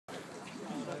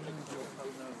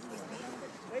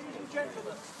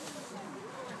gentlemen,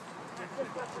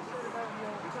 just after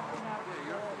ceremonial dropping out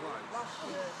last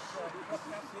year's club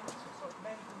captains, so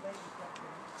men's and ladies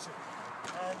captains,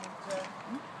 and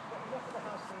enough of the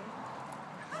house-in.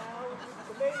 Now,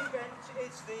 the main event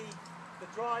is the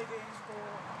drive-in for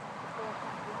the four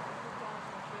captains of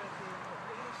 2013 of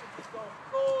English City Golf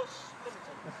Course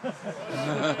Limited.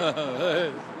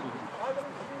 I will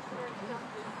introduce the men's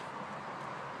captain.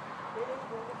 Billy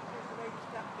will introduce the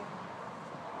ladies captain.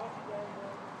 Roger Day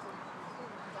will introduce the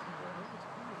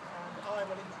senior captain. And I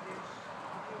will introduce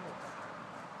the junior captain.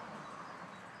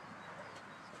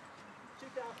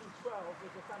 2012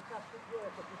 was a fantastic year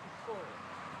for British sport.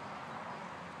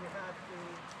 We had the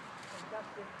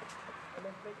fantastic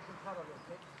Olympics and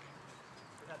Paralympics.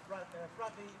 We had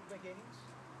Bradley Wiggins,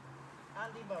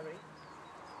 Andy Murray,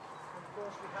 and of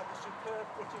course we had the superb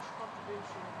British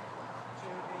contribution to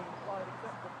the Ryder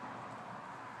Cup.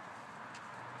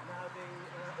 Now the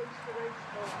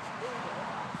inspirational leader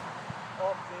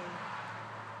of the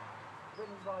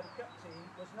winning Ryder Cup team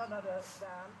was none other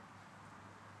than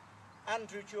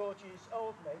Andrew George's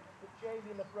old mate, but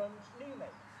Jamie LeBrun's new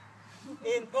mate,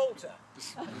 Ian Poulter.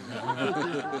 I hope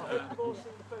you've all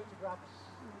seen the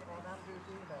photographs on Andrew's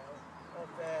email of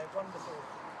their wonderful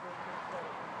European play.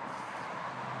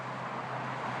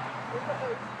 In the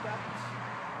hope that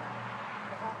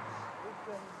perhaps we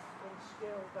can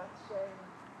instill that same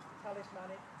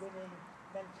talismanic winning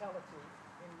mentality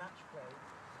in match play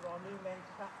for our new men's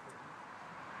captain,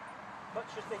 much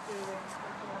as they do in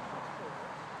international sport,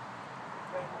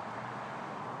 when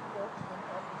sportsmen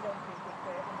are presented with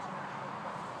their international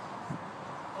captains.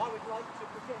 I would like to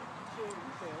present to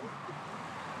Phil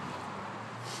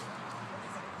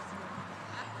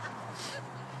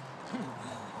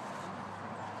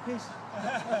his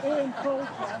Ian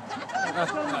Poulter,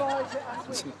 Sunvisor and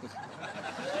Whip.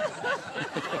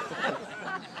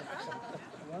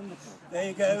 Wonderful. There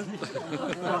you go.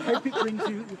 Well, I hope it brings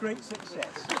you great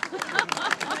success.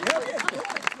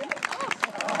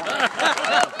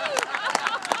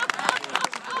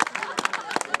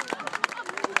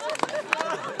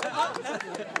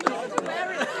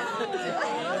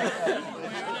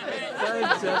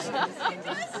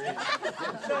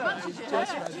 So,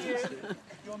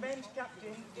 your men's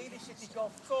captain, Ely City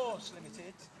Golf Course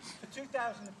Limited, for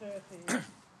 2013,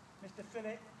 Mr.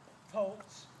 Philip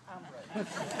Holtz Ambrose.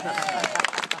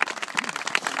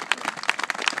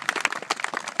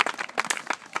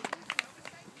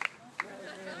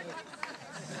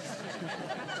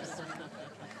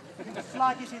 The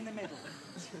flag is in the middle.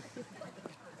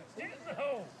 Here's the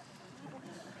hole.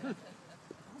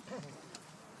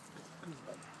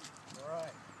 All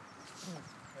right.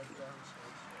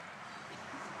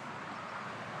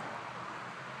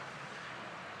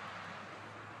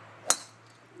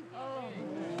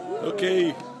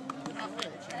 Okay.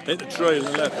 Hit the trail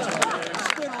and left.